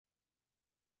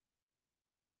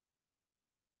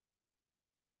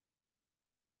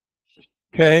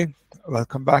Okay,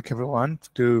 welcome back everyone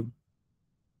to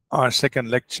our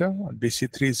second lecture on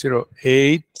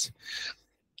BC308.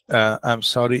 I'm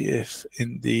sorry if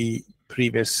in the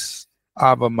previous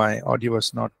hour my audio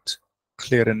was not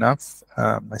clear enough.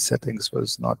 My settings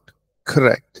was not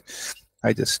correct.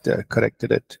 I just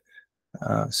corrected it.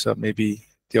 So maybe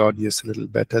the audio is a little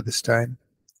better this time.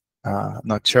 I'm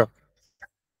not sure.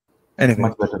 Anyway.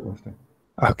 Much better, Pastor.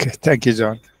 Okay, thank you,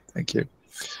 John. Thank you.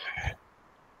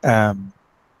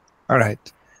 All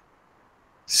right.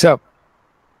 So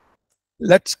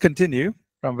let's continue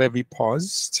from where we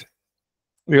paused.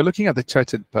 We are looking at the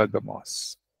church in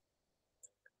Pergamos.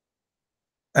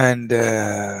 And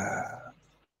the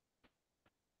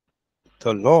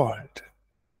Lord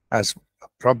has a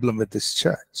problem with this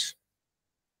church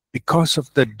because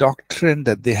of the doctrine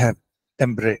that they have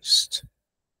embraced.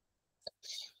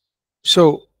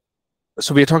 So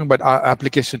we are talking about our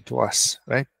application to us,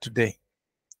 right, today.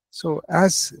 So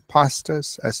as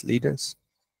pastors, as leaders,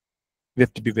 we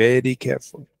have to be very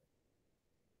careful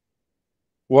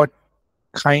what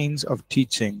kinds of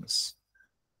teachings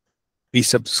we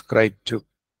subscribe to.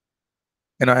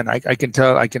 And I can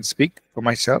tell, I can speak for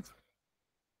myself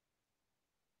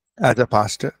as a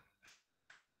pastor.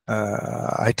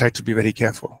 I try to be very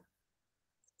careful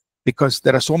because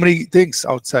there are so many things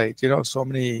outside, so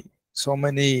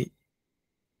many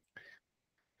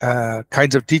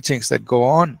kinds of teachings that go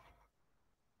on.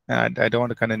 And I don't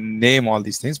want to kind of name all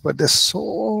these things, but there's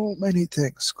so many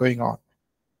things going on.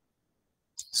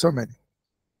 So many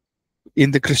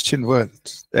in the Christian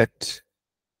world that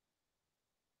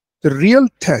the real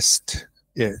test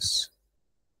is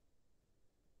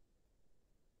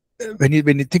when you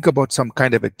think about some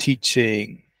kind of a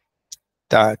teaching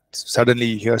that suddenly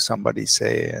you hear somebody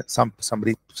say, some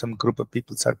group of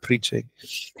people start preaching.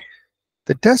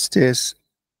 The test is,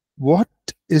 what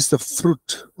is the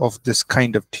fruit of this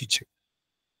kind of teaching?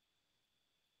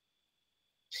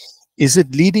 Is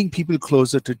it leading people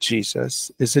closer to Jesus?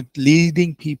 Is it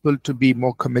leading people to be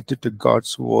more committed to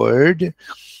God's word?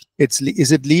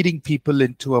 Is it leading people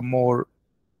into a more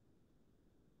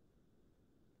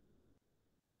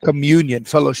communion,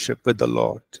 fellowship with the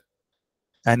Lord?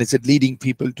 And is it leading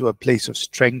people to a place of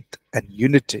strength and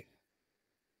unity?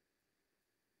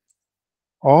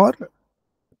 Or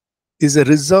is a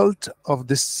result of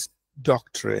this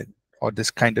doctrine or this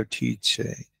kind of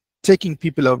teaching taking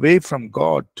people away from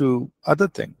God to other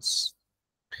things?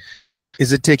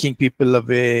 Is it taking people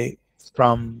away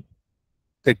from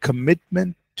the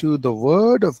commitment to the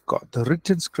Word of God, the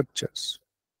written scriptures,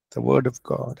 the Word of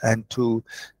God, and to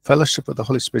fellowship with the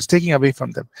Holy Spirit? It's taking away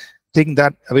from them, taking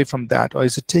that away from that, or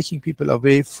is it taking people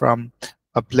away from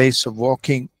a place of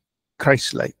walking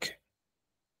Christ-like,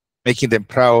 making them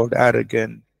proud,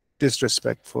 arrogant,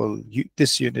 disrespectful,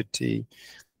 disunity,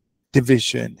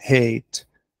 division, hate?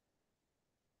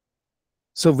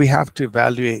 So we have to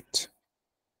evaluate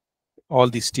all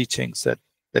these teachings that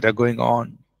are going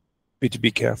on. We have to be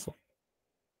careful.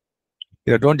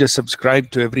 Don't just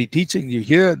subscribe to every teaching you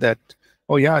hear that,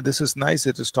 oh yeah, this is nice,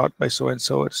 it is taught by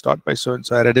so-and-so, it's taught by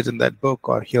so-and-so, I read it in that book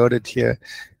or heard it here.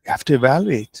 You have to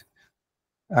evaluate.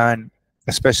 And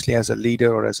especially as a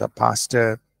leader or as a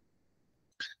pastor,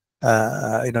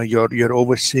 you're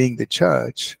overseeing the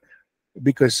church,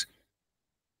 because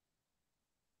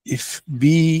if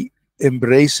we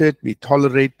embrace it, we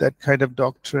tolerate that kind of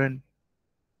doctrine,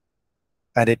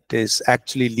 and it is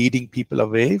actually leading people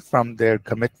away from their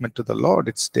commitment to the Lord,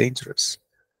 it's dangerous.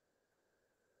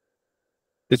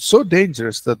 It's so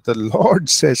dangerous that the Lord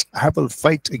says, I will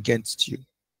fight against you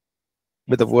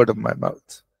with the word of my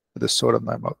mouth, with the sword of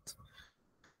my mouth.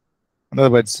 In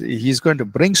other words, he's going to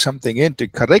bring something in to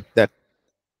correct that.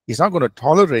 He's not going to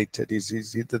tolerate it.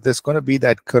 There's going to be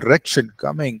that correction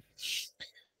coming.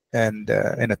 And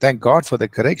I thank God for the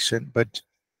correction, but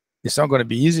it's not going to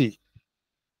be easy.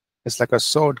 It's like a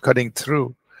sword cutting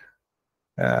through,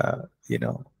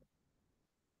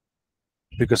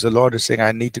 because the Lord is saying,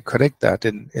 I need to correct that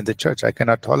in the church. I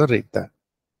cannot tolerate that.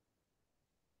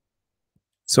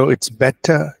 So it's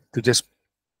better to just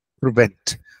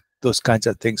prevent those kinds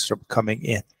of things from coming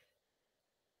in.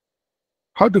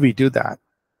 How do we do that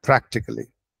practically?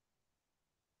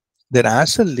 Then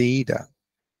as a leader,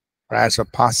 or as a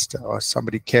pastor, or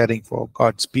somebody caring for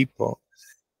God's people,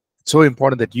 it's so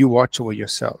important that you watch over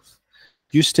yourself.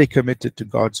 You stay committed to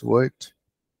God's word.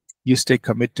 You stay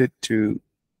committed to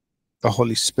the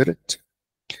Holy Spirit.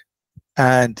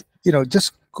 And,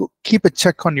 just keep a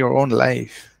check on your own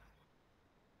life.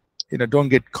 Don't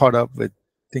get caught up with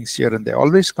things here and there.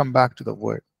 Always come back to the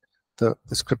word, the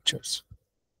scriptures.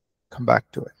 Come back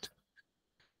to it.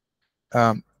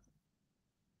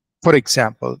 For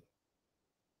example,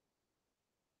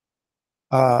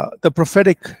 The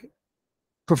prophetic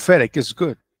is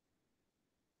good.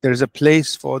 There is a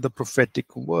place for the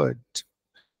prophetic word.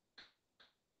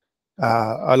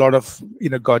 A lot of,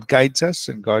 God guides us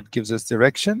and God gives us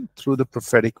direction through the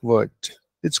prophetic word.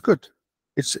 It's good.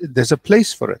 There's a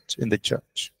place for it in the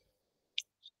church.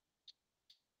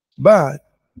 But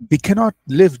we cannot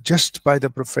live just by the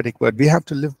prophetic word. We have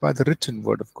to live by the written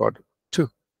word of God too.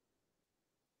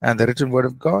 And the written word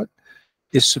of God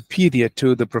is superior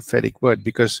to the prophetic word,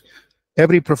 because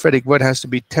every prophetic word has to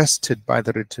be tested by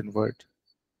the written word.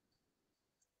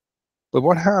 But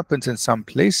what happens in some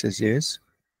places is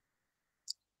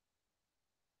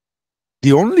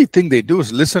the only thing they do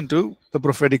is listen to the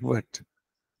prophetic word.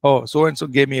 Oh, so and so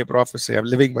gave me a prophecy. I'm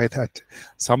living by that.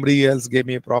 Somebody else gave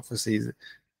me a prophecy.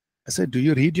 I said, do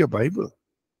you read your Bible?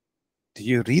 Do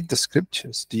you read the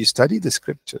scriptures? Do you study the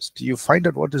scriptures? Do you find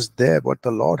out what is there, what the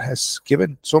Lord has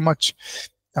given so much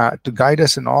to guide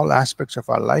us in all aspects of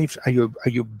our life? Are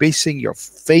you basing your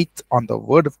faith on the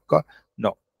word of God?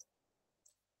 No.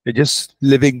 You're just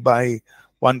living by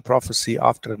one prophecy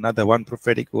after another, one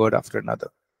prophetic word after another.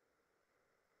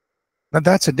 Now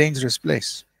that's a dangerous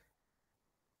place.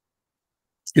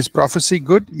 Is prophecy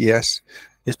good? Yes.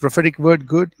 Is prophetic word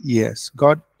good? Yes.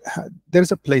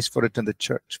 There's a place for it in the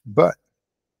church, but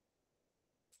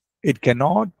it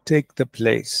cannot take the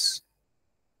place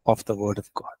of the word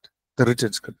of God, the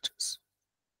written scriptures.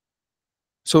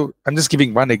 So I'm just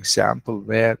giving one example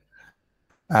where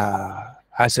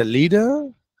as a leader,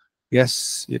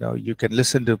 yes, you can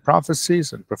listen to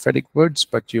prophecies and prophetic words,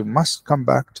 but you must come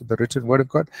back to the written word of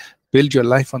God, build your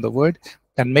life on the word,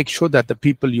 and make sure that the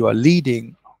people you are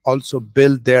leading also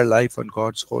build their life on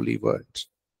God's holy word.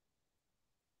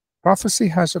 Prophecy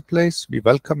has a place. We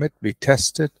welcome it, we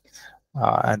test it,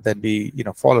 and then we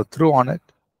follow through on it.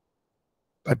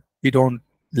 But we don't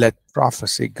let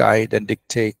prophecy guide and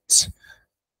dictate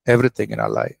everything in our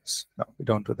lives. No, we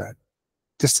don't do that.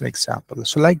 Just an example.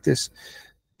 So like this,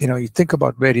 you think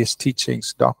about various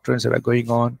teachings, doctrines that are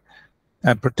going on,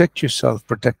 and protect yourself,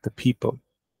 protect the people.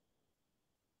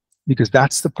 Because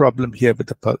that's the problem here with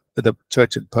the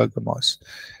church in Pergamos.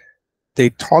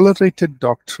 They tolerated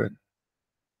doctrine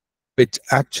which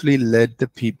actually led the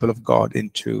people of God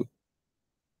into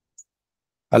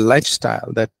a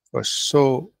lifestyle that was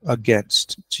so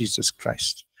against Jesus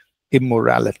Christ.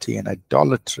 Immorality and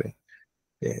idolatry.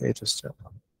 It was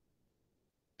terrible.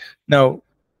 Now,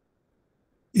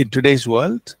 in today's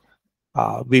world,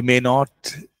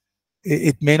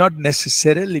 it may not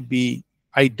necessarily be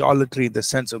idolatry in the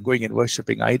sense of going and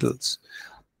worshiping idols,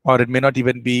 or it may not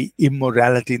even be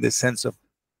immorality in the sense of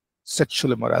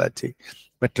sexual immorality.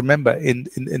 But remember,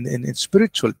 in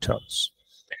spiritual terms,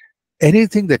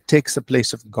 anything that takes the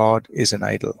place of God is an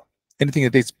idol. Anything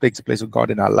that takes the place of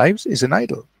God in our lives is an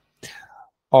idol.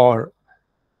 Or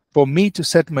for me to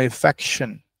set my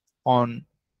affection on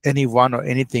anyone or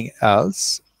anything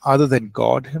else other than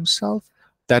God himself,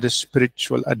 that is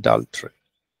spiritual adultery.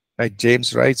 Right?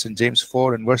 James writes in James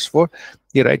 4 and verse 4,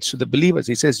 he writes to the believers,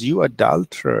 he says, you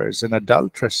adulterers and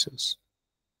adulteresses,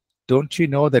 don't you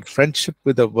know that friendship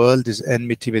with the world is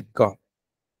enmity with God?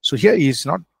 So here he's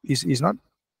not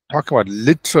talking about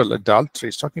literal adultery,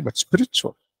 he's talking about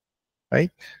spiritual,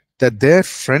 right? That their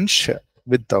friendship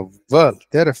with the world,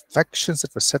 their affections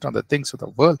that were set on the things of the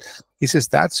world, he says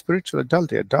that's spiritual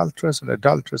adultery. Adulterers and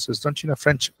adulteresses, don't you know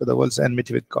friendship with the world is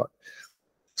enmity with God?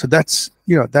 So that's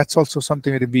also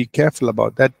something to be careful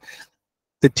about, that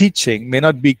the teaching may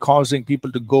not be causing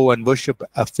people to go and worship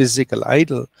a physical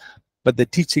idol, but the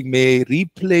teaching may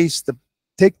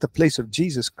take the place of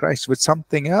Jesus Christ with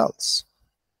something else.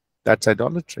 That's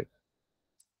idolatry.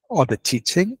 Or the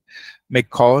teaching may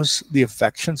cause the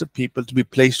affections of people to be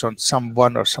placed on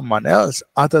someone or someone else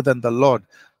other than the Lord.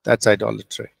 That's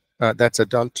idolatry. That's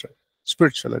adultery,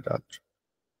 spiritual adultery.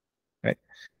 Right?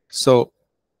 So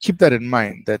keep that in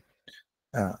mind, that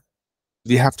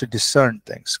we have to discern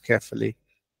things carefully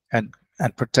and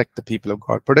protect the people of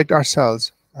God, protect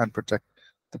ourselves and protect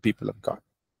the people of God.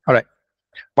 All right,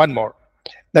 one more.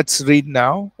 Let's read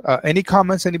now. Any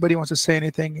comments? Anybody wants to say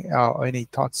anything? Or any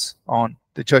thoughts on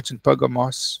the church in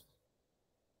Pergamos?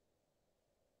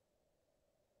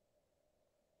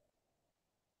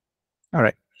 All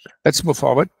right, let's move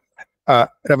forward.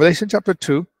 Revelation chapter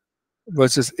 2,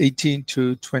 verses 18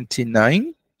 to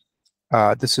 29.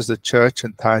 This is the church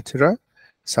in Thyatira.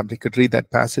 Somebody could read that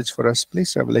passage for us,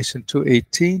 please. Revelation 2,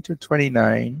 18 to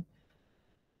 29.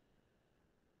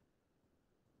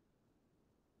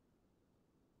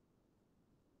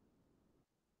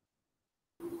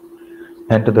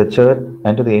 And to the church,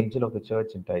 and to the angel of the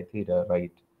church in Thyatira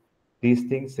write, these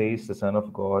things says the Son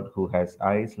of God, who has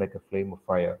eyes like a flame of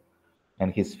fire,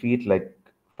 and his feet like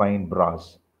fine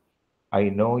brass. I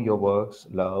know your works,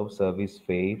 love, service,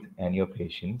 faith, and your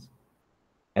patience.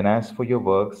 And as for your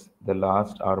works, the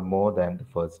last are more than the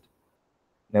first.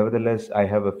 Nevertheless, I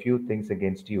have a few things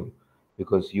against you,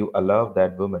 because you allow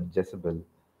that woman Jezebel,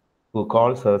 who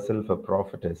calls herself a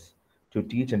prophetess, to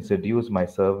teach and seduce my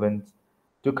servants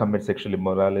to commit sexual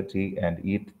immorality and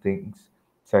eat things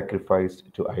sacrificed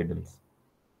to idols.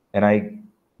 And I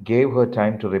gave her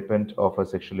time to repent of her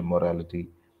sexual immorality,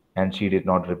 and she did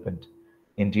not repent.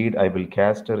 Indeed, I will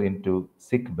cast her into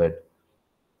sick bed,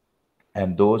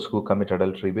 and those who commit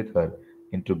adultery with her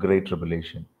into great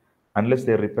tribulation, unless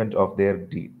they repent of their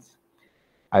deeds.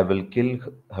 I will kill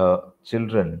her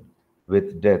children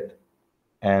with death,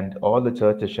 and all the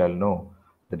churches shall know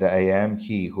that I am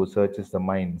he who searches the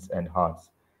minds and hearts,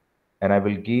 and I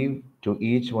will give to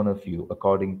each one of you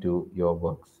according to your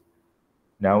works.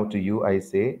 Now to you I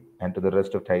say, and to the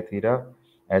rest of Thyatira,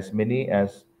 as many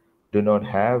as do not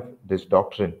have this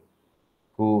doctrine,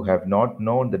 who have not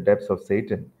known the depths of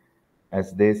Satan,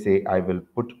 as they say, I will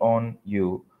put on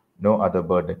you no other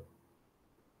burden,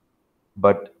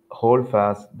 but hold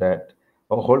fast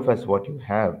what you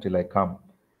have till I come.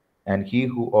 And he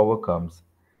who overcomes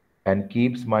and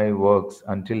keeps my works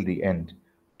until the end,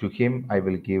 to him I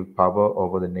will give power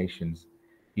over the nations.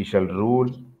 He shall rule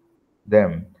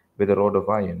them with a rod of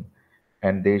iron,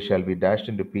 and they shall be dashed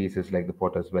into pieces like the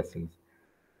potter's vessels.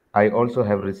 I also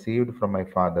have received from my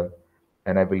Father,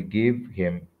 and I will give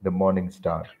him the morning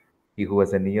star. He who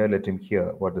has an ear, let him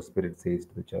hear what the Spirit says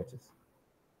to the churches.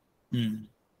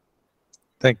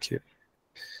 Thank you.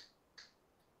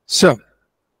 So,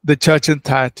 the church in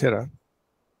Thyatira,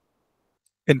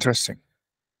 interesting.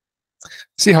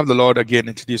 See how the Lord again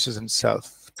introduces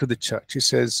himself to the church. He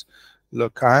says,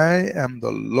 look, I am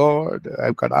the Lord.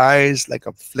 I've got eyes like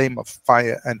a flame of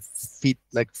fire and feet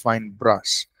like fine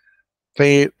brass.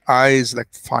 Eyes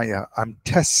like fire. I'm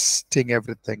testing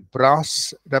everything.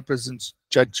 Brass represents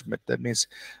judgment. That means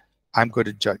I'm going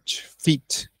to judge.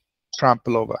 Feet,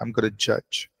 trample over. I'm going to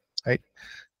judge. Right?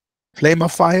 Flame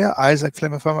of fire, eyes like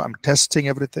flame of fire. I'm testing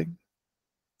everything,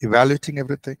 evaluating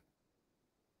everything.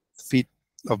 Feet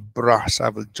of brass, I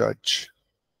will judge.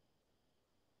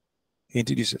 He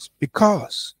introduces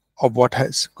because of what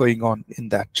is going on in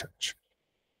that church.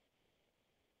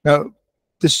 Now,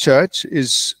 this church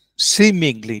is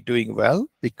seemingly doing well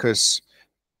because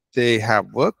they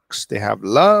have works, they have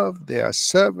love, they have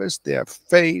service, they have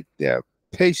faith, they have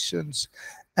patience,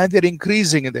 and they're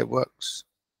increasing in their works.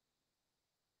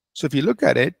 So if you look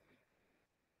at it,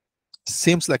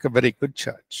 seems like a very good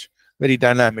church, very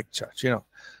dynamic church. You know,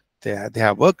 they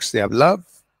have works, they have love,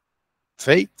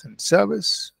 faith, and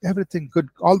service, everything good,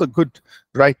 all the good,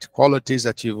 right qualities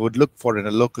that you would look for in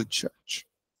a local church.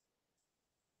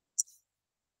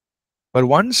 But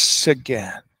once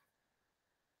again,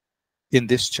 in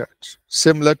this church,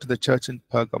 similar to the church in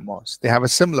Pergamos, they have a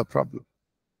similar problem.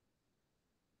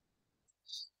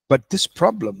 But this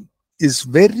problem is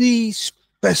very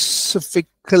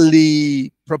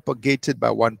specifically propagated by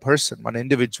one person, one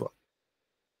individual.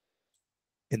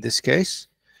 In this case,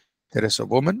 there is a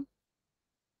woman.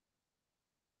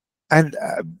 And,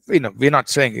 we're not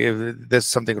saying if there's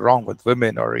something wrong with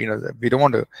women or, we don't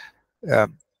want to,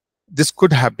 this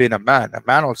could have been a man. A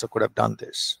man also could have done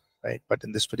this, right? But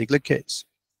in this particular case,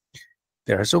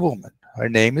 there is a woman. Her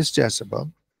name is Jezebel.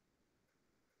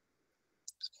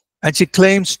 And she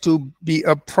claims to be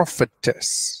a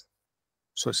prophetess.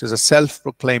 So she's a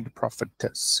self-proclaimed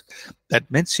prophetess.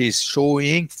 That means she's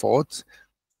showing forth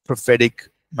prophetic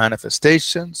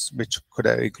manifestations, which could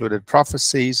have included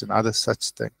prophecies and other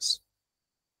such things.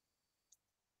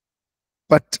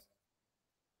 But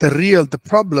the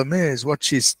problem is what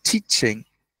she's teaching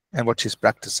and what she's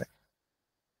practicing.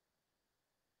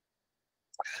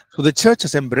 So the church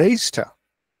has embraced her.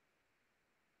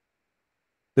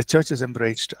 The church has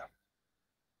embraced her.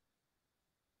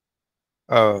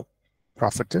 A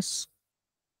prophetess.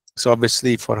 So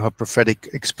obviously for her prophetic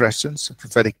expressions,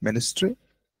 prophetic ministry,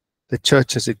 the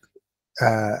church has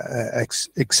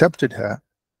accepted her.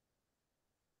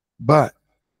 But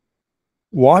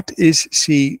what is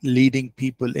she leading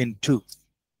people into?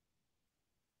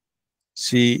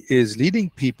 She is leading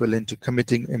people into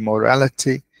committing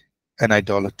immorality and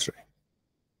idolatry.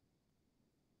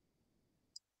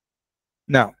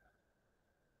 Now,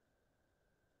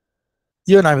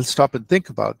 you and I will stop and think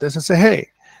about this and say, hey,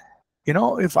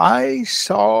 if I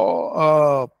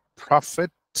saw a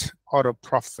prophet or a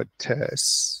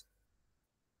prophetess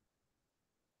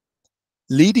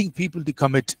leading people to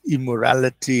commit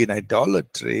immorality and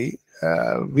idolatry,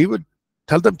 we would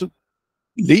tell them to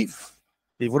leave.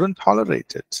 We wouldn't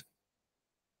tolerate it.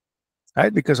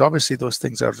 right? Because obviously those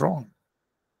things are wrong.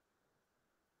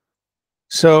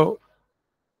 So,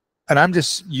 and I'm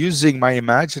just using my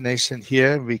imagination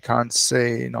here. We can't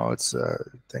say, it's a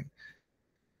thing.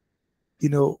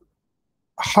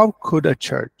 How could a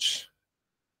church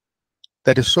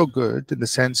that is so good in the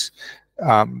sense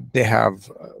they have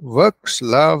works,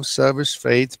 love, service,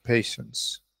 faith,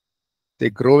 patience, they're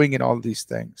growing in all these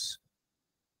things,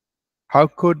 how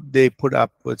could they put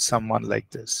up with someone like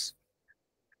this?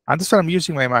 And that's why I'm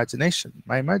using my imagination.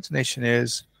 My imagination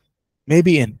is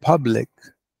maybe in public,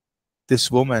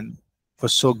 this woman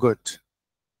was so good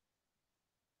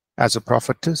as a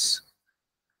prophetess.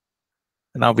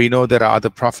 Now we know there are other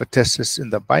prophetesses in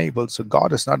the Bible, so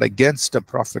God is not against a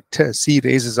prophetess. He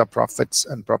raises up prophets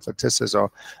and prophetesses, or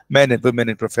men and women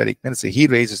in prophetic ministry. He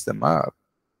raises them up.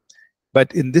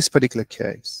 But in this particular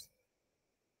case,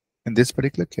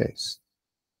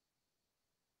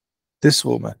 this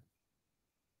woman,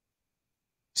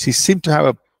 she seemed to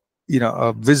have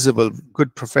a visible,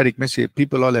 good prophetic ministry.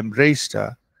 People all embraced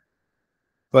her.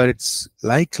 But it's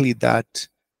likely that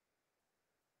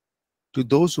to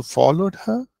those who followed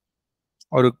her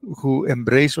or who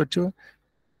embraced her,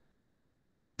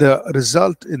 the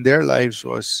result in their lives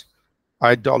was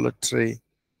idolatry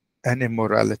and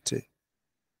immorality.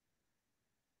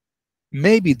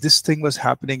 Maybe this thing was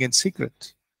happening in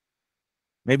secret.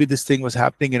 Maybe this thing was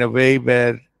happening in a way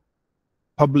where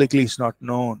publicly it's not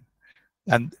known.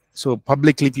 And so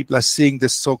publicly people are seeing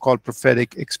this so-called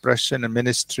prophetic expression and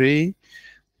ministry,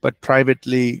 but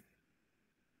privately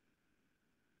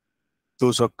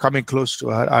those who are coming close to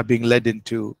her are being led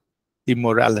into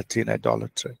immorality and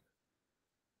idolatry.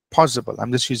 Possible.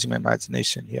 I'm just using my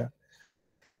imagination here.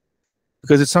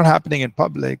 Because it's not happening in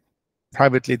public.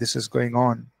 Privately this is going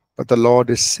on. But the Lord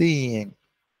is seeing,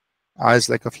 eyes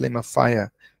like a flame of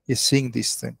fire. He's seeing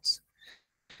these things.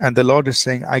 And the Lord is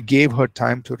saying, I gave her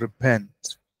time to repent.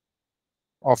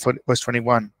 Verse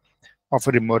 21, of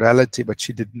her immorality, but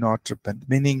she did not repent.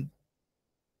 Meaning,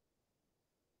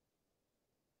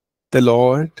 the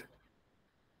Lord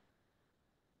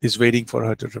is waiting for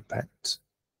her to repent.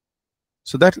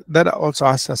 So that also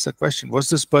asks us a question. Was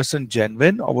this person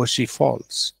genuine or was she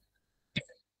false?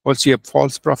 Was she a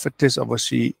false prophetess or was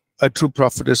she a true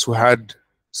prophetess who had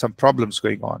some problems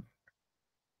going on?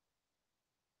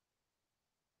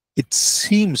 It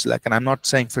seems like, and I'm not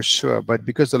saying for sure, but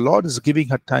because the Lord is giving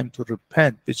her time to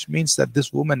repent, which means that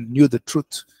this woman knew the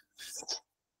truth.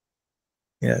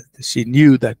 Yeah, she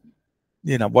knew that,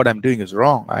 what I'm doing is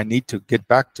wrong. I need to get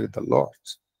back to the Lord.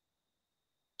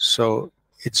 So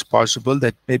it's possible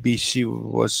that maybe she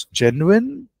was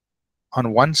genuine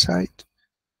on one side,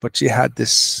 but she had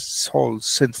this whole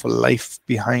sinful life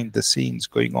behind the scenes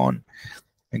going on.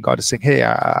 And God is saying, hey,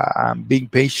 I'm being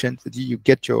patient with you. You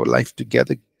get your life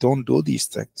together. Don't do these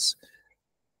things.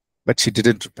 But she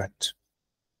didn't repent.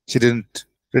 She didn't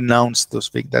renounce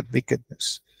that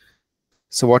wickedness.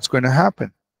 So what's going to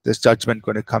happen? There's judgment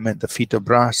going to come in, the feet of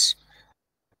brass.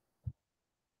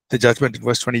 The judgment in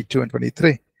verse 22 and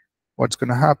 23. What's going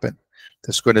to happen?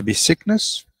 There's going to be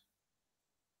sickness.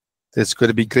 There's going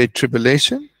to be great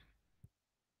tribulation.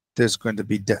 There's going to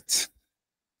be death.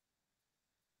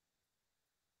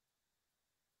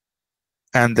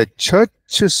 And the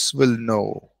churches will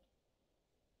know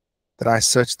that I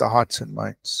search the hearts and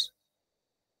minds.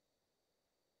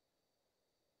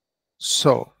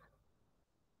 So,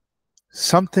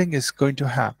 something is going to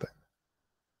happen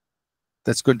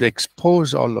that's going to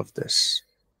expose all of this.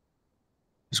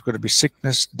 There's going to be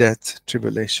sickness, death,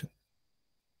 tribulation.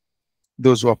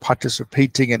 Those who are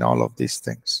participating in all of these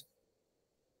things.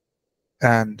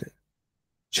 And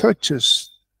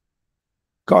churches,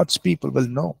 God's people will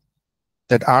know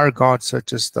that our God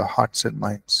searches the hearts and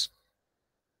minds.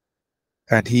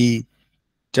 And He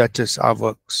judges our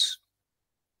works.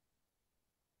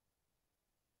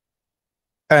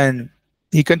 And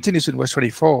He continues in verse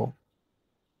 24.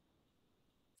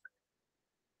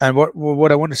 And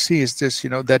what I want to see is this,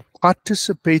 that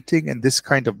participating in this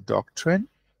kind of doctrine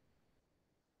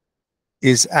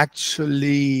is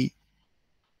actually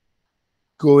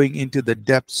going into the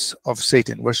depths of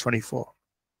Satan, verse 24.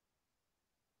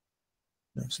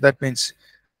 So that means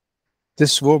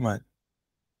this woman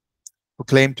who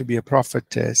claimed to be a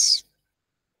prophetess,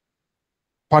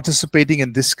 participating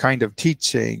in this kind of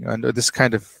teaching and this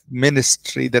kind of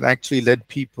ministry that actually led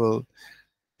people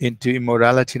into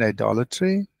immorality and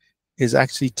idolatry, is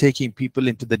actually taking people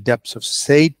into the depths of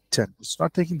Satan. It's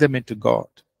not taking them into God.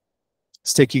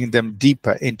 It's taking them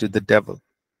deeper into the devil.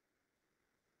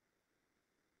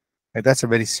 And that's a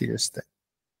very serious thing.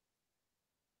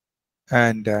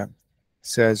 And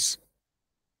says,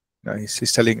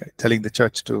 he's telling the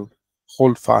church to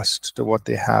hold fast to what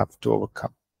they have to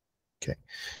overcome. Okay,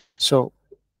 so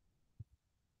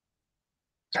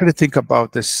try to think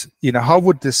about this. How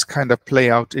would this kind of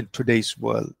play out in today's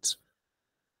world,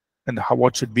 and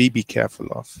what should we be careful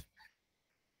of?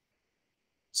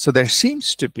 So there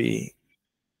seems to be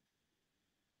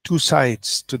two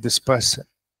sides to this person.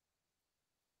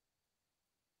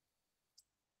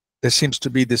 There seems to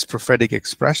be this prophetic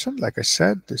expression, like I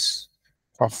said, this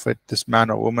prophet, this man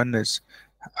or woman is,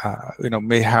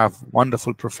 may have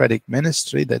wonderful prophetic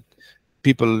ministry that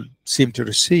people seem to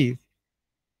receive.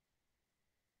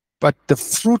 But the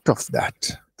fruit of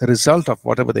that, the result of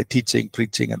whatever they're teaching,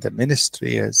 preaching, and their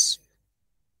ministry is,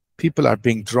 people are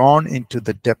being drawn into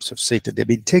the depths of Satan. They're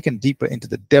being taken deeper into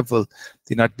the devil.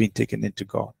 They're not being taken into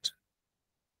God.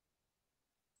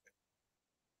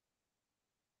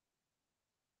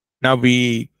 Now,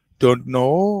 we don't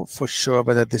know for sure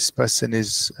whether this person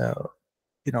is,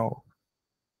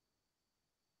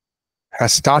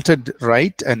 has started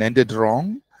right and ended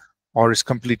wrong, or is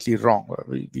completely wrong.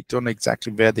 We don't know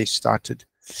exactly where they started.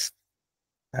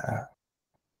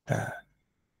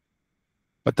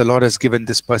 But the Lord has given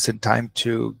this person time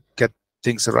to get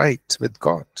things right with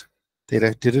God. They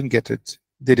didn't get it.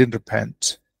 They didn't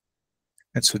repent.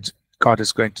 And so God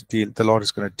is going to deal, the Lord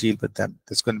is going to deal with them.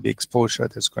 There's going to be exposure.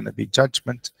 There's going to be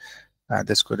judgment. And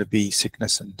there's going to be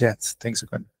sickness and death.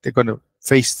 They're going to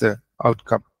face the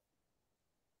outcome.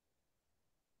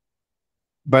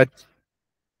 But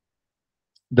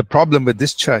the problem with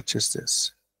this church is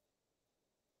this.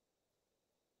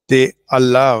 They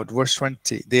allowed, verse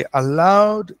 20, they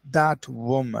allowed that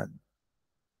woman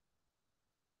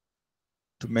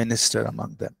to minister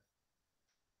among them.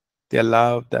 They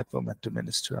allowed that woman to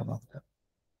minister among them.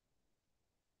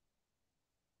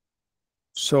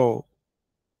 So,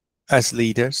 as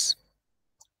leaders,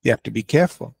 we have to be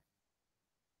careful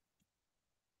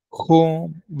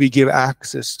whom we give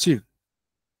access to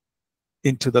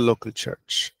into the local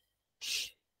church.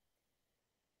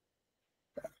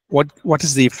 What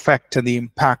is the effect and the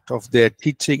impact of their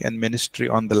teaching and ministry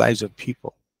on the lives of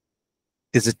people?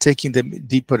 Is it taking them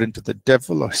deeper into the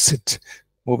devil, or is it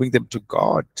moving them to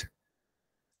God?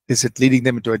 Is it leading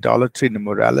them into idolatry and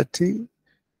immorality?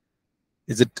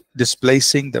 Is it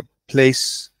displacing the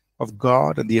place of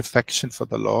God and the affection for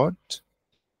the Lord?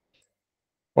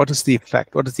 What is the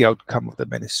effect? What is the outcome of the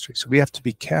ministry? So we have to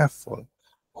be careful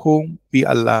whom we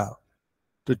allow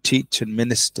to teach and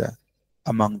minister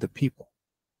among the people.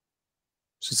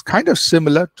 So it's kind of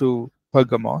similar to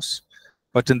Pergamos,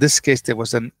 but in this case, there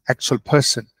was an actual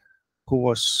person who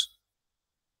was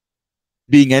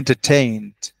being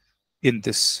entertained in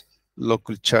this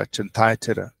local church in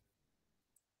Thyatira.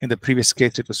 In the previous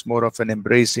case, it was more of an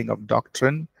embracing of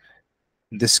doctrine.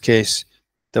 In this case,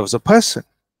 there was a person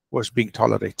who was being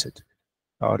tolerated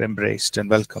or embraced and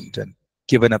welcomed and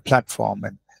given a platform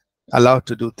and allowed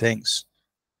to do things,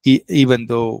 even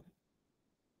though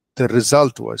the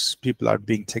result was people are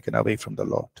being taken away from the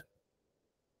Lord.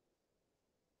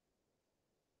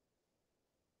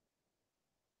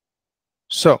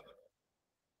 So,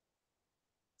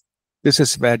 this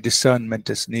is where discernment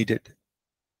is needed.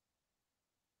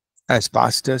 As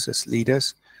pastors, as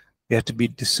leaders, we have to be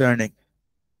discerning.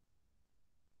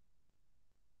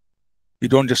 We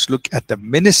don't just look at the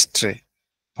ministry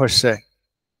per se,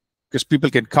 because people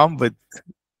can come with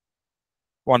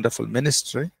wonderful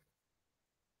ministry.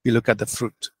 We look at the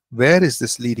fruit. Where is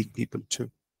this leading people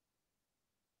to?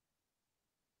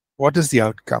 What is the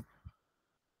outcome?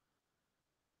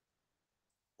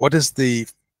 What is the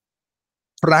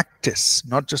practice,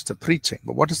 not just the preaching,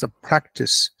 but what is the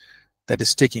practice that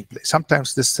is taking place?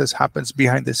 Sometimes this happens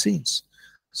behind the scenes.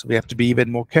 So we have to be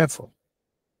even more careful.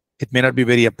 It may not be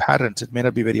very apparent. It may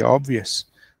not be very obvious.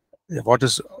 What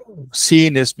is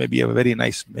seen is maybe a very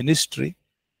nice ministry,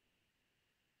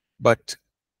 but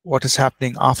what is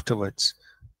happening afterwards?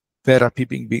 Where are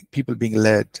people being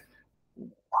led?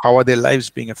 How are their lives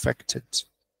being affected?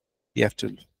 You have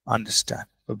to understand,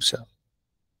 observe.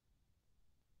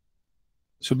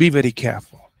 So be very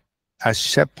careful. As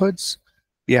shepherds,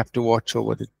 we have to watch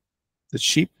over the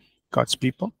sheep, God's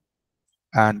people,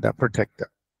 and protect them,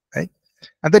 right?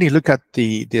 And then you look at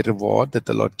the reward that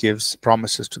the Lord gives,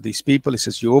 promises to these people. He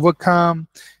says, you overcome,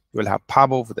 you will have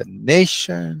power over the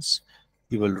nations,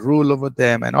 you will rule over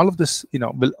them, and all of this,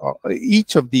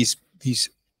 each of these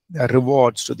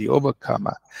rewards to the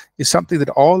overcomer is something that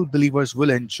all believers will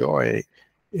enjoy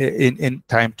in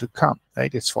time to come,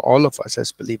 right? It's for all of us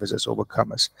as believers, as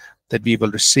overcomers, that we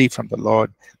will receive from the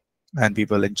Lord and we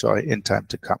will enjoy in time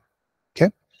to come.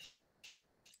 Okay?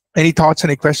 Any thoughts,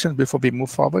 any questions before we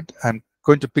move forward? I'm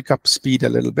going to pick up speed a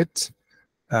little bit.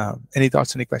 Any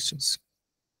thoughts, any questions?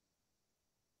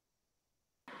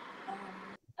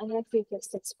 I have few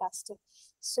questions, Pastor.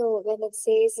 So when it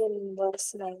says in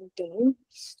verse 19,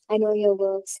 I know your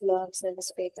works, love,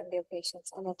 service, faith, and your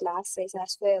patience, and at last says,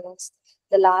 as for your works,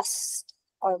 the last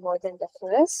are more than the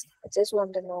first. I just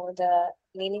want to know the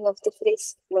meaning of the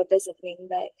phrase. What does it mean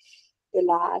by the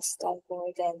last are more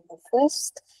than the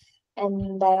first?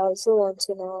 And I also want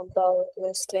to know about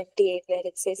verse 28, where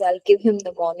it says, I'll give him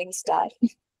the morning star.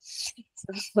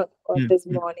 So what Mm, does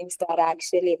mm. morning star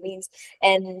actually means?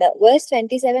 And verse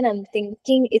 27, I'm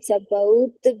thinking it's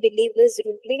about the believers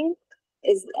ruling.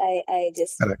 I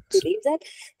just Correct. believe that.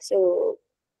 So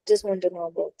just want to know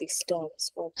about these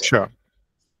terms. What they Sure.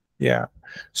 Yeah.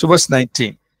 So verse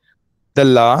 19, the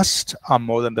last are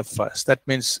more than the first. That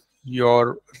means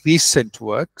your recent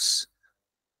works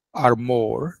are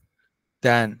more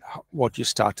than what you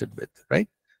started with, right?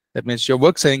 That means your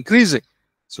works are increasing.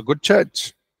 It's a good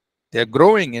church. They're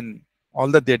growing in all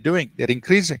that they're doing. They're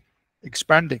increasing,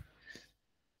 expanding.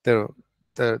 The,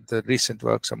 the recent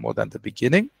works are more than the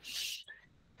beginning.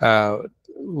 Uh,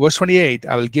 verse 28,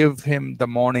 I will give him the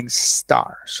morning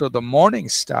star. So the morning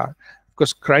star,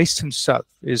 because Christ himself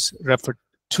is referred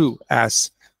to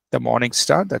as the morning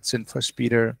star. That's in First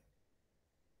Peter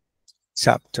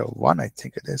chapter 1, I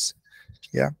think it is.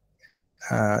 Yeah.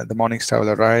 The morning star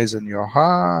will arise in your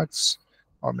hearts,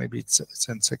 or maybe it's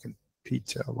in Second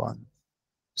Peter 1.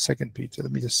 Second Peter,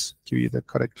 let me just give you the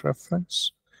correct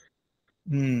reference.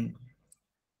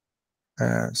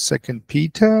 Second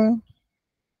Peter,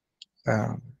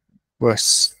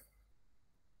 verse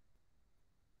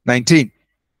 19.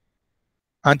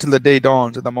 Until the day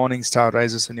dawns and the morning star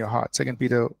rises in your heart. Second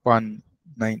Peter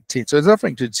 1:19. So it's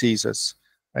referring to Jesus,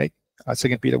 right?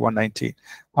 Second Peter 1:19.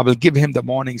 I will give him the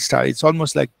morning star. It's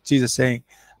almost like Jesus saying,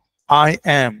 I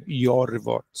am your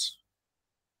rewards.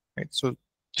 Right? So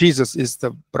Jesus is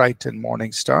the bright and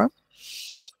morning star,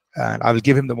 and I will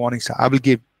give him the morning star.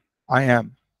 I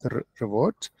am the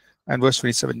reward. And verse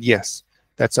 27, yes,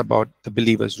 that's about the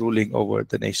believers ruling over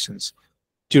the nations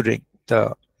during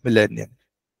the millennium,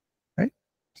 right?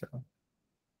 So,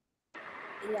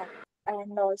 Yeah.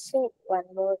 And also one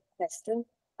more question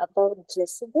about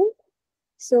Jezebel.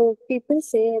 So people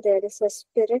say there is a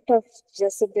spirit of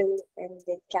Jezebel and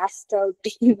they cast out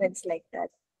demons like that.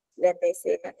 When they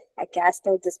say, I cast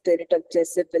out the spirit of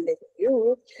Jezebel in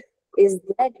you, is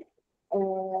that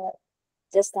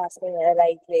just asking a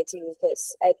right way to use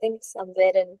this? I think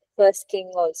somewhere in First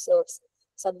King also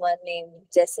someone named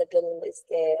Jezebel is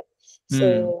there. mm.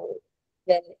 So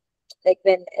when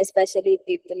when especially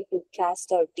people who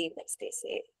cast out demons,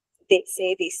 they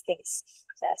say these things.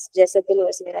 As Jezebel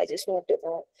was there, I just want to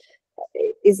know,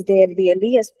 is there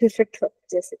really a spirit of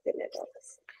Jezebel at all?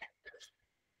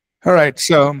 All right.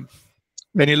 So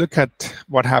when you look at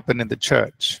what happened in the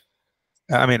church,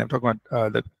 I mean, I'm talking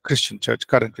about the Christian church,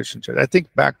 current Christian church. I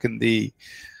think back in the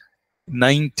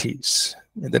 90s,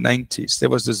 there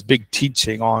was this big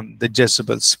teaching on the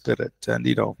Jezebel spirit. And,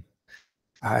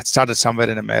 it started somewhere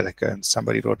in America, and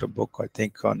somebody wrote a book, I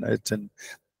think, on it. And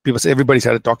everybody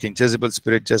started talking Jezebel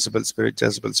spirit, Jezebel spirit,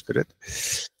 Jezebel spirit.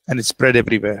 And it spread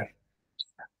everywhere.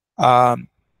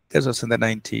 This was in the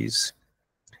 90s.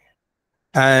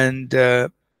 And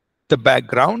the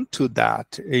background to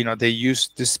that, they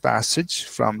used this passage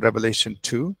from Revelation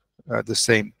 2, the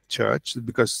same church,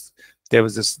 because there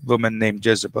was this woman named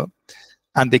Jezebel.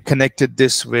 And they connected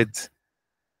this with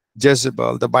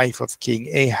Jezebel, the wife of King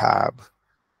Ahab,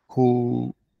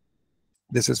 who,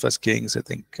 this is First Kings, I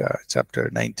think, chapter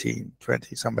 19,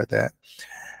 20, somewhere there,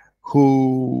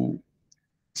 who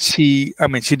she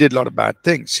did a lot of bad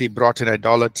things. She brought in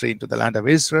idolatry into the land of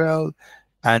Israel,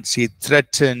 and she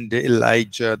threatened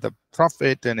Elijah the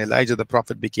prophet, and Elijah the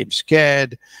prophet became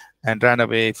scared and ran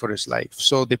away for his life.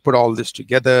 So they put all this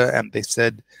together and they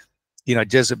said,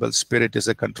 Jezebel's spirit is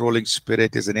a controlling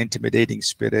spirit, is an intimidating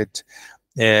spirit.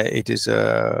 It is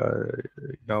a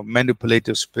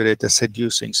manipulative spirit, a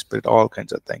seducing spirit, all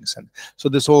kinds of things. And so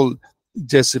this whole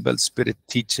Jezebel spirit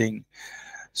teaching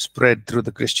spread through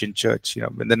the Christian church, in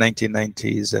the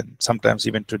 1990s, and sometimes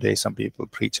even today, some people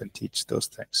preach and teach those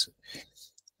things.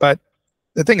 But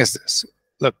the thing is this: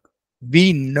 look,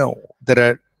 we know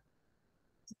there are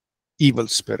evil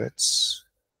spirits,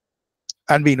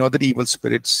 and we know that evil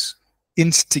spirits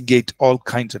instigate all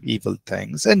kinds of evil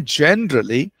things, and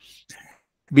generally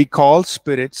we call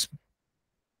spirits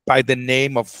by the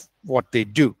name of what they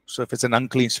do. So if it's an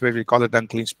unclean spirit, we call it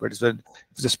unclean spirit. If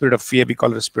it's a spirit of fear, we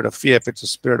call it a spirit of fear. If it's a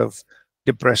spirit of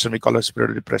depression, we call it a spirit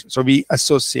of depression. So we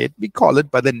call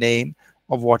it by the name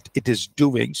of what it is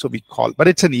doing. So we call, but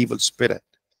it's an evil spirit,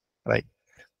 right?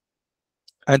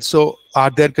 And so, are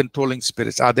there controlling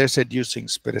spirits? Are there seducing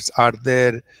spirits? Are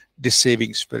there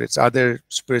deceiving spirits? Are there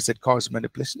spirits that cause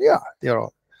manipulation? Yeah, they are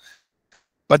all.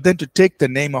 But then to take the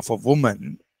name of a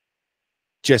woman,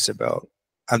 Jezebel,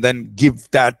 and then give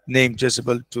that name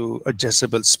Jezebel to a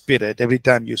Jezebel spirit every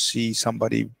time you see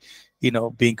somebody,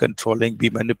 being controlling, be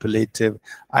manipulative,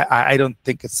 I don't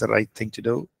think it's the right thing to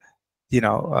do.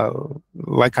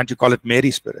 Why can't you call it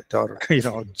Mary spirit, or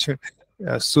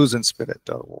Susan spirit,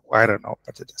 or I don't know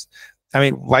what it is. I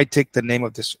mean, why take the name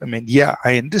of this? I mean, yeah,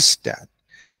 I understand.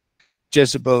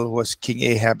 Jezebel was King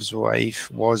Ahab's wife,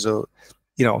 was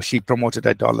she promoted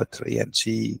idolatry, and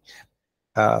she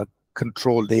uh,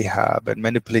 controlled Ahab and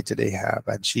manipulated Ahab,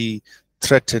 and she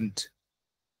threatened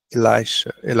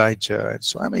Elijah. And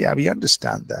so, I mean, yeah, we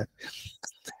understand that.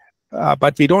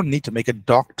 But we don't need to make a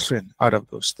doctrine out of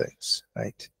those things,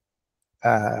 right?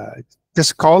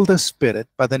 Just call the spirit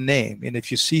by the name. And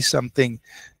if you see something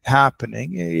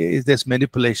happening, there's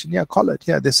manipulation, yeah, call it.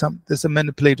 Yeah, there's a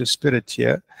manipulative spirit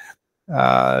here.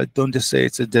 Don't just say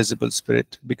it's a Jezebel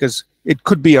spirit, because it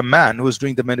could be a man who's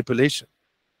doing the manipulation.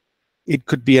 It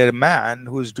could be a man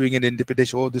who's doing an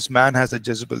interpretation. Oh, this man has a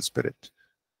Jezebel spirit.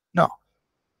 No,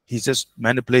 he's just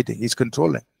manipulating. He's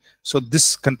controlling. So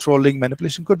this controlling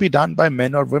manipulation could be done by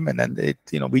men or women, and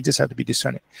we just have to be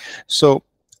discerning. So,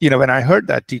 when I heard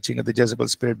that teaching of the Jezebel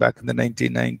spirit back in the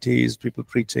 1990s, people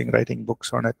preaching, writing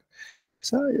books on it.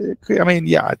 So, I mean,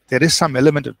 yeah, there is some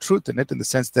element of truth in it, in the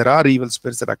sense there are evil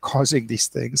spirits that are causing these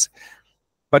things.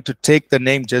 But to take the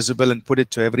name Jezebel and put it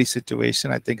to every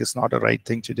situation, I think is not a right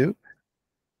thing to do.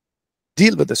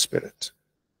 Deal with the spirit.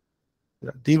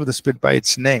 Deal with the spirit by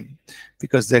its name,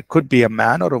 because there could be a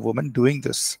man or a woman doing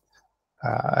this.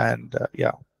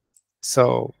 Yeah.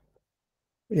 So,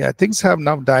 yeah, things have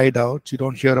now died out. You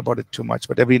don't hear about it too much,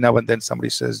 but every now and then somebody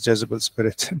says Jezebel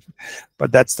spirit.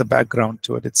 But that's the background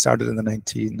to it. It started in the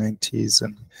 1990s,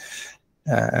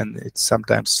 and it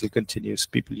sometimes still continues.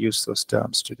 People use those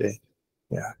terms today.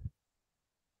 Yeah.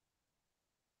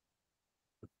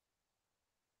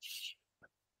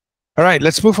 All right,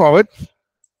 let's move forward.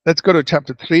 Let's go to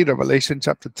chapter 3, Revelation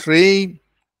chapter 3.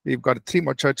 We've got 3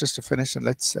 more churches to finish, and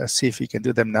let's see if we can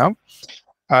do them now.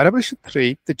 Revelation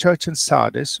 3, the church in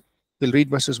Sardis. We'll read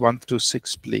verses 1 through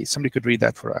 6, please. Somebody could read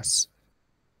that for us.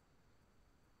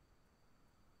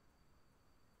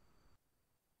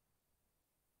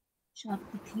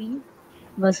 Chapter 3,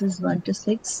 verses 1 to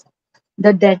 6.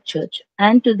 The dead church.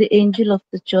 And to the angel of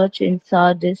the church in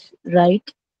Sardis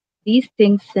write, these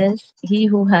things says he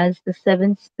who has the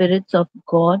 7 spirits of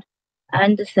God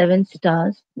and the 7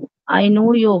 stars. I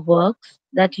know your works,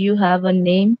 that you have a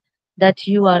name, that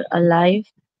you are alive,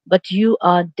 but you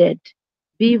are dead.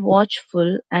 Be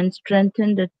watchful and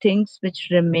strengthen the things which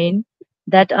remain,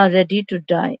 that are ready to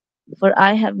die. For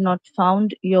I have not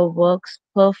found your works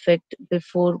perfect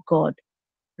before God.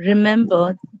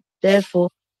 Remember, therefore,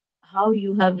 how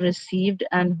you have received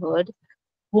and heard,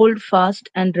 hold fast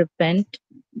and repent.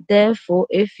 Therefore,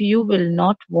 if you will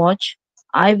not watch,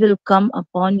 I will come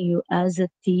upon you as a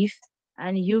thief,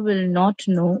 and you will not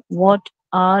know what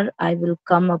hour I will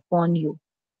come upon you.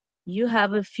 You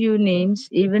have a few names,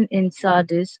 even in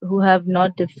Sardis, who have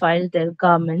not defiled their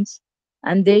garments,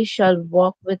 and they shall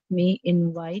walk with me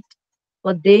in white,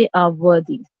 for they are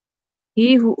worthy.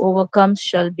 He who overcomes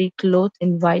shall be clothed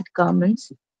in white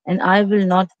garments, and I will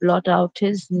not blot out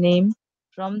his name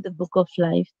from the book of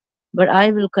life, but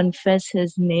I will confess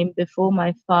his name before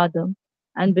my Father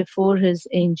and before his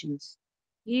angels.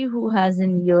 He who has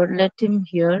an ear, let him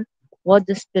hear what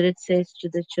the Spirit says to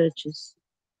the churches.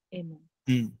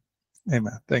 Amen.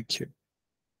 Amen. Thank you.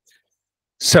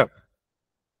 So,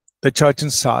 the church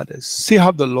in Sardis. See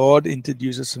how the Lord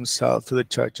introduces himself to the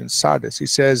church in Sardis. He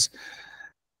says,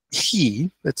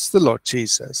 he, that's the Lord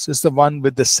Jesus, is the one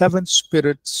with the 7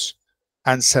 spirits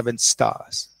and 7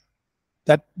 stars.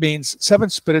 That means 7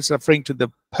 spirits referring to the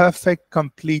perfect,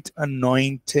 complete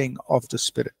anointing of the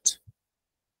Spirit.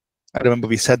 I remember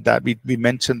we said that. We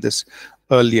mentioned this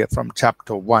earlier from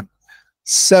chapter 1.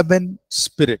 7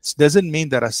 spirits doesn't mean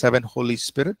there are 7 Holy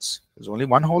Spirits. There's only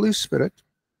one Holy Spirit,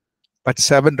 but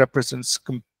 7 represents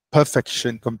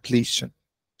perfection, completion.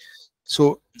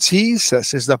 So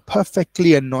Jesus is the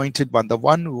perfectly anointed one, the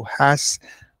one who has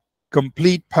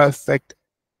complete, perfect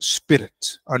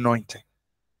spirit anointing.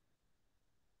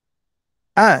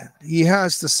 And he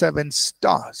has the 7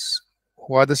 stars.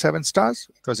 Who are the 7 stars?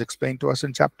 It was explained to us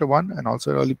in chapter 1 and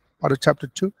also early part of chapter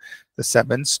 2. The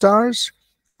 7 stars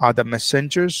are the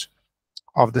messengers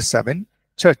of the 7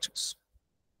 churches.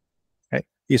 Okay?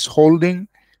 He's holding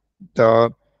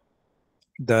the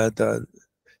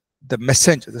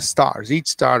messenger, the stars, each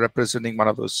star representing one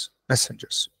of those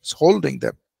messengers. He's holding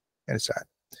them in his hand.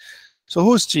 So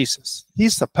who's Jesus?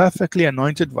 He's the perfectly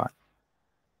anointed one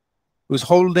who's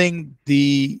holding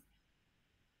the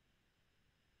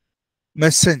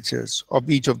messengers of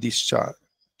each of these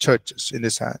churches in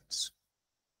his hands,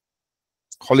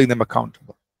 holding them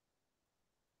accountable.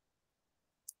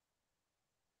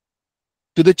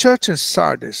 To the church in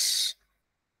Sardis,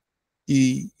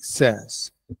 he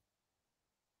says,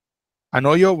 I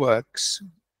know your works.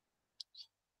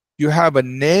 You have a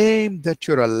name that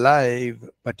you're alive,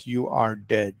 but you are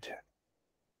dead.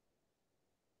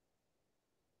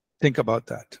 Think about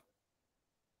that.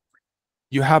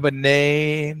 You have a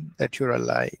name that you're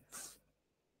alive.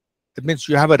 It means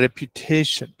you have a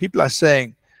reputation. People are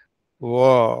saying,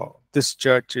 whoa, this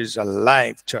church is a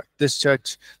live church. This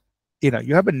church,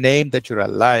 you have a name that you're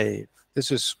alive.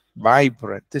 This is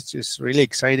vibrant. This is really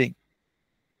exciting.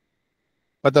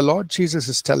 But the Lord Jesus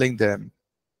is telling them,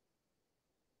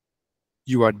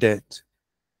 you are dead.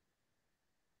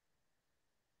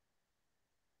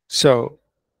 So,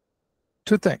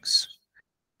 two things.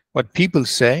 What people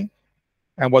say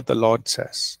and what the Lord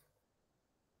says.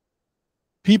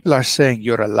 People are saying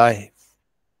you're alive.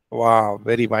 Wow,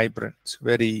 very vibrant,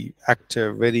 very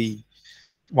active, very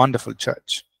wonderful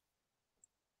church.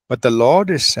 But the Lord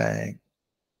is saying,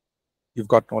 you've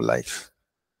got no life.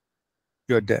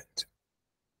 You're dead.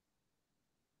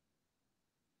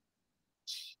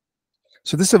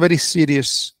 So this is a very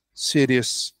serious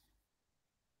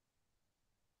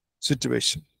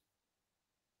situation.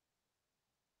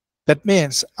 That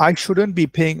means I shouldn't be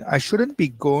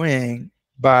going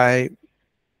by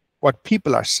what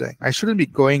people are saying. I shouldn't be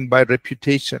going by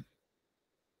reputation.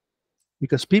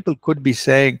 Because people could be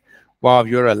saying, wow,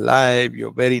 you're alive,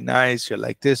 you're very nice, you're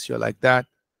like this, you're like that.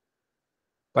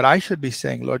 But I should be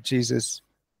saying, Lord Jesus,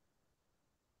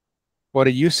 what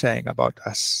are you saying about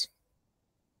us?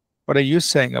 What are you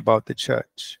saying about the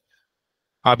church?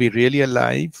 Are we really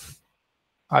alive?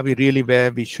 Are we really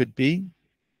where we should be?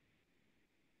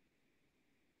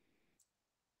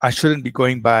 I shouldn't be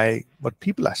going by what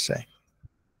people are saying.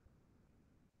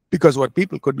 Because what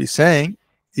people could be saying,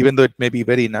 even though it may be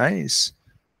very nice,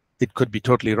 it could be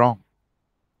totally wrong.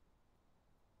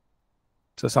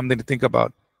 So something to think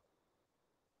about.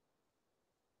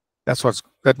 That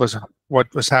was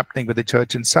what was happening with the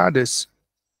church in Sardis.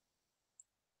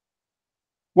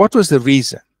 What was the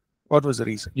reason? What was the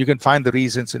reason? You can find the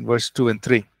reasons in verse 2 and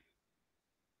 3.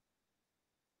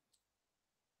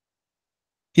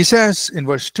 He says in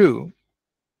verse 2,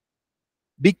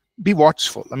 be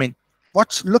watchful. I mean,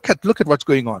 look at what's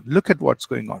going on. Look at what's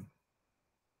going on.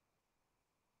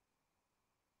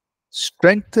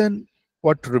 Strengthen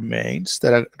what remains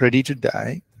that are ready to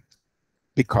die,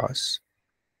 because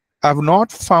I have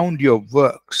not found your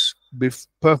works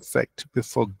perfect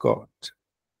before God.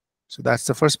 So that's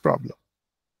the first problem.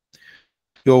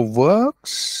 Your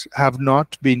works have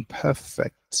not been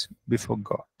perfect before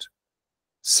God.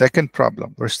 Second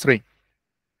problem, verse 3.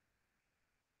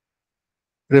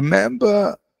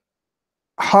 Remember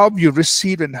how you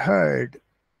received and heard,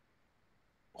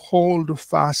 hold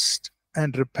fast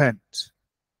and repent.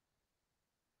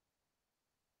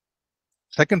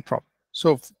 Second problem.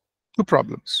 So two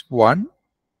problems. One,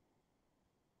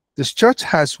 this church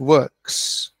has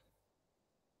works.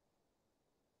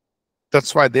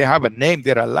 That's why they have a name,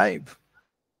 they're alive.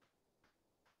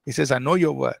 He says, I know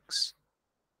your works.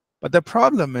 But the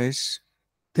problem is,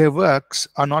 their works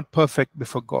are not perfect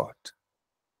before God.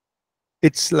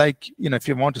 It's like, if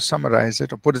you want to summarize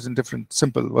it or put it in different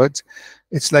simple words,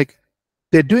 it's like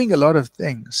they're doing a lot of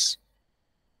things,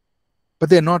 but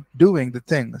they're not doing the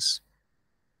things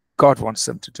God wants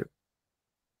them to do.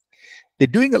 They're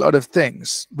doing a lot of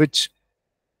things which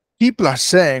people are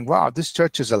saying, wow, this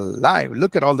church is alive.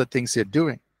 Look at all the things they're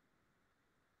doing.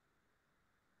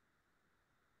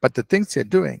 But the things they're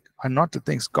doing are not the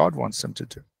things God wants them to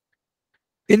do.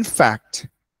 In fact,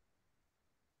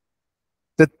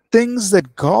 the things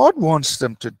that God wants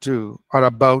them to do are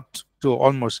about to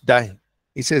almost die.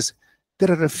 He says,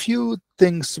 there are a few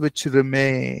things which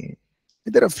remain.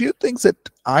 There are a few things that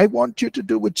I want you to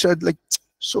do, which are like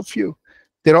so few.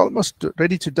 They're almost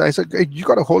ready to die. So you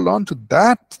got to hold on to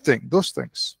that thing, those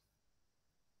things.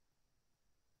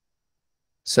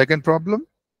 Second problem,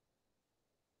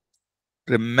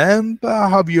 remember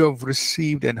how you have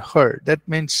received and heard. That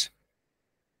means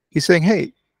he's saying,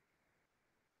 hey,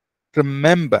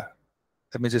 remember.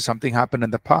 That means there's something happened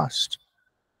in the past.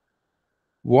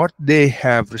 What they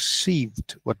have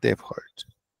received, what they've heard.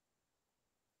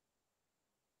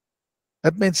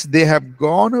 That means they have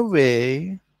gone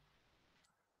away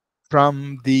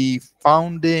from the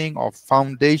founding or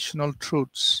foundational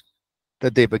truths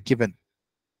that they were given.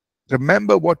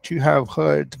 Remember what you have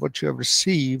heard, what you have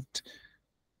received,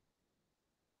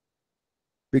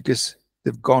 because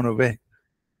they've gone away.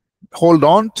 Hold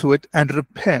on to it and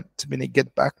repent, meaning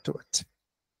get back to it.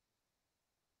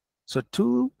 So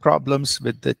two problems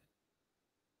with the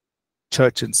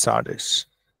church in Sardis.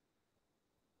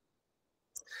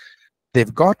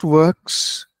 They've got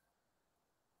works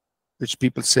which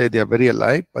people say they are very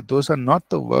alive, but those are not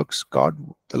the works the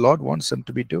Lord wants them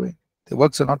to be doing. The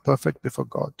works are not perfect before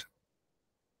God.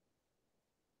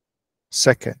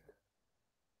 Second,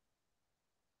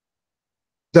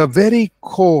 the very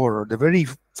core, the very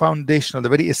foundational, the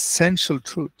very essential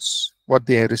truths, what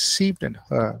they have received and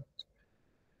heard,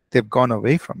 they've gone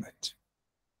away from it.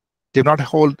 They've not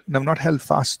held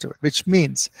fast to it, which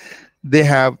means they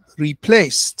have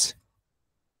replaced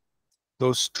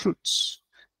those truths,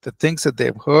 the things that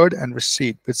they've heard and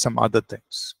received, with some other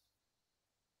things.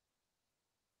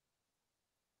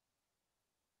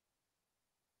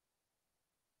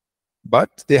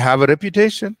 But they have a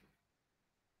reputation.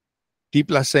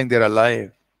 People are saying they're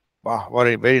alive. Wow, what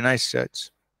a very nice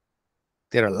church.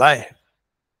 They're alive.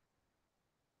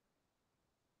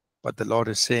 But the Lord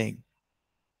is saying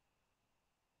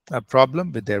a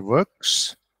problem with their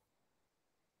works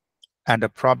and a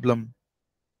problem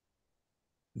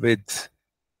with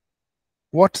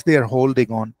what they're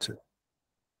holding on to.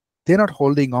 They're not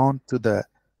holding on to the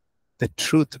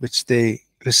truth which they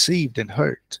received and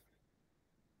heard.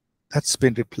 That's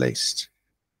been replaced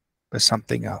by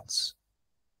something else.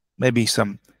 Maybe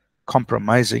some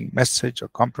compromising message or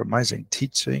compromising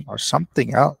teaching or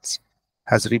something else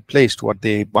has replaced what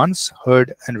they once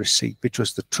heard and received, which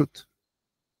was the truth.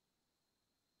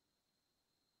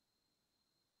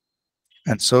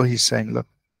 And so he's saying, look,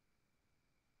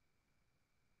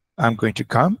 I'm going to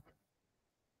come,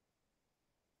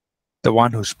 the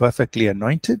one who's perfectly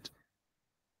anointed,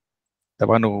 the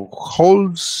one who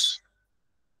holds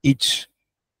each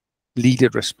leader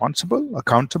responsible,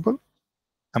 accountable.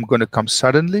 I'm going to come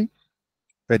suddenly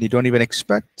when you don't even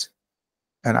expect,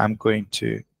 and I'm going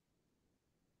to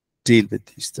deal with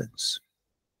these things.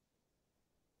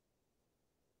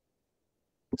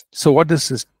 So what does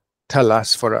this tell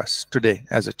us for us today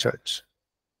as a church?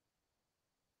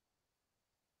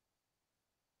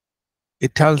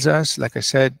 It tells us, like I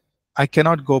said, I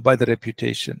cannot go by the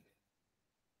reputation.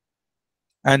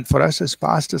 And for us as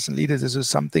pastors and leaders, this is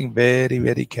something very,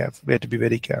 very careful. We have to be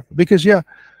very careful. Because, yeah,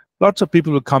 lots of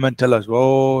people will come and tell us,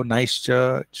 oh, nice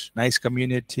church, nice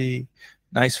community,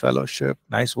 nice fellowship,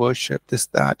 nice worship, this,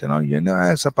 that.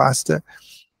 As a pastor,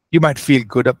 you might feel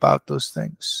good about those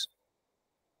things.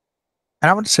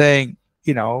 And I'm not saying,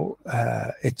 we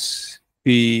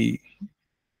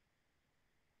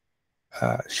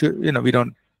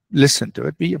don't listen to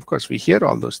it. Of course, we hear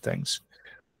all those things.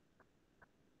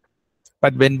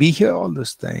 But when we hear all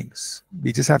those things,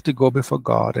 we just have to go before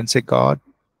God and say, God,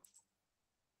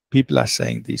 people are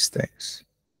saying these things,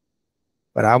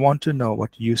 but I want to know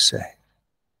what you say.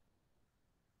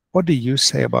 What do you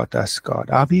say about us,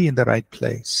 God? Are we in the right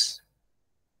place?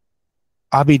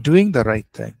 Are we doing the right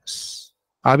things?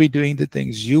 Are we doing the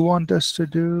things you want us to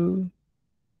do?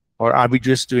 Or are we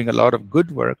just doing a lot of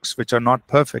good works which are not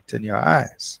perfect in your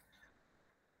eyes?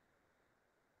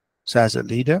 So as a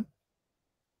leader,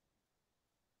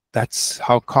 that's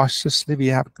how cautiously we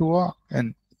have to walk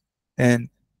and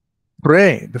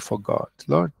pray before God.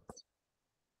 Lord,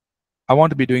 I want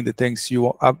to be doing the things we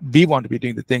want to be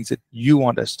doing the things that you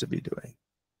want us to be doing.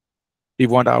 We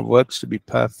want our works to be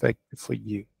perfect for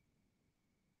you.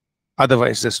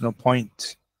 Otherwise, there's no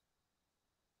point.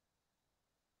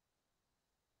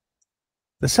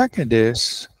 The second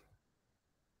is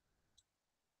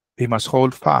we must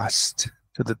hold fast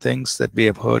to the things that we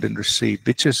have heard and received,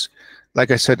 which is,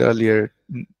 like I said earlier,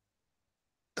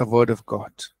 the Word of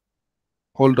God.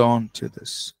 Hold on to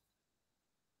this.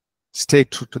 Stay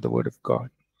true to the Word of God.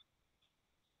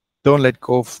 Don't let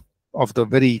go of the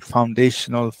very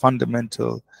foundational,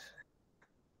 fundamental,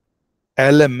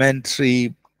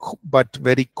 elementary, but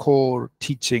very core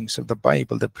teachings of the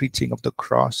Bible, the preaching of the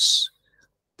cross,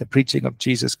 the preaching of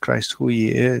Jesus Christ, who he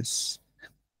is,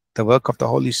 the work of the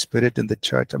Holy Spirit in the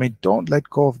church. Don't let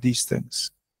go of these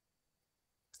things.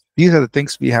 These are the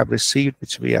things we have received,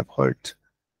 which we have heard.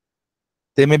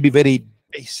 They may be very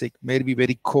basic, may be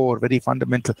very core, very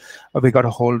fundamental, but we got to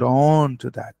hold on to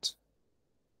that.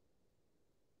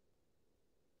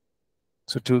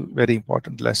 So two very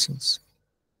important lessons.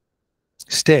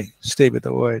 Stay with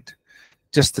the Word.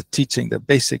 Just the teaching, the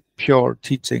basic, pure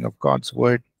teaching of God's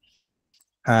Word.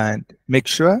 And make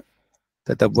sure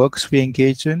that the works we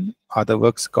engage in are the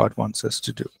works God wants us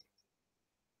to do.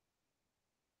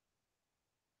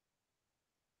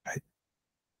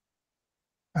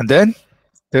 And then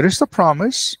there is the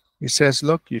promise. He says,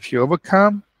 look, if you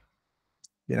overcome,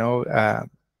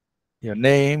 your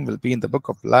name will be in the book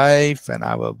of life, and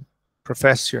I will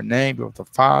profess your name with the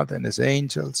Father and his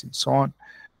angels and so on.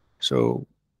 So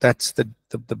that's the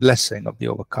blessing of the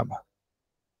overcomer.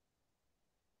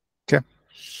 Okay.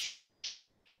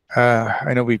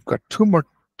 I know we've got two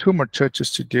more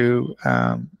churches to do.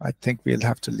 I think we'll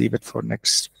have to leave it for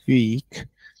next week,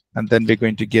 and then we're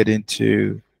going to get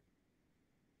into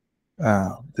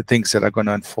the things that are going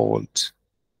to unfold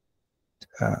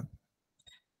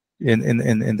in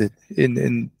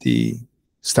the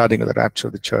starting of the rapture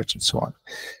of the church and so on.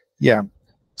 Yeah.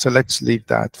 So let's leave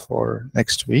that for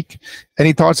next week.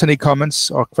 Any thoughts, any comments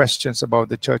or questions about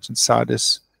the church in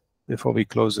Sardis before we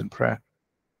close in prayer?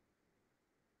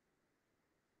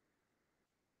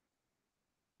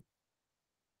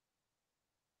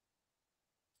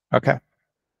 Okay.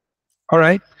 All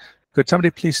right. Could somebody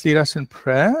please lead us in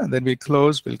prayer, and then we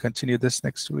close. We'll continue this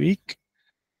next week.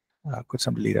 Could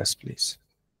somebody lead us, please?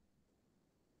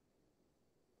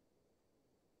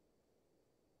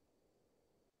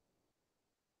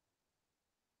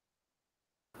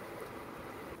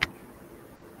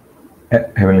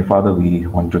 Heavenly Father, we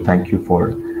want to thank you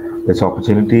for this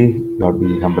opportunity. Lord,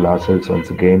 we humble ourselves once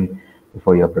again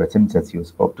before your presence as you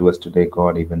spoke to us today,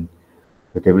 God, even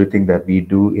with everything that we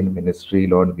do in ministry.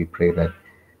 Lord, we pray that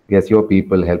we as your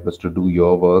people help us to do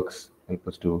your works, help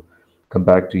us to come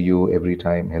back to you every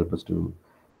time, help us to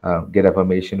get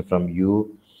affirmation from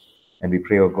you. And we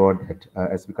pray, oh God, that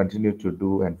as we continue to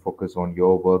do and focus on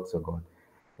your works, oh God,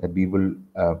 that we will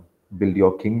build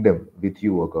your kingdom with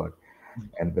you, oh God,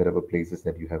 and wherever places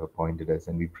that you have appointed us.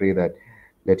 And we pray that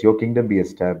let your kingdom be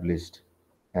established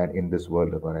and in this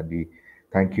world, oh God. And we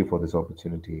thank you for this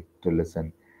opportunity to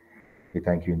listen. We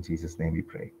thank you in Jesus' name we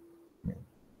pray. Amen.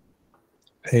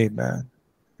 Amen.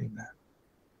 Amen.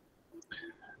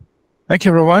 Thank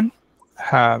you, everyone.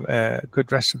 Have a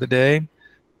good rest of the day.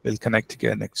 We'll connect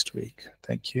again next week.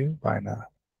 Thank you. Bye now.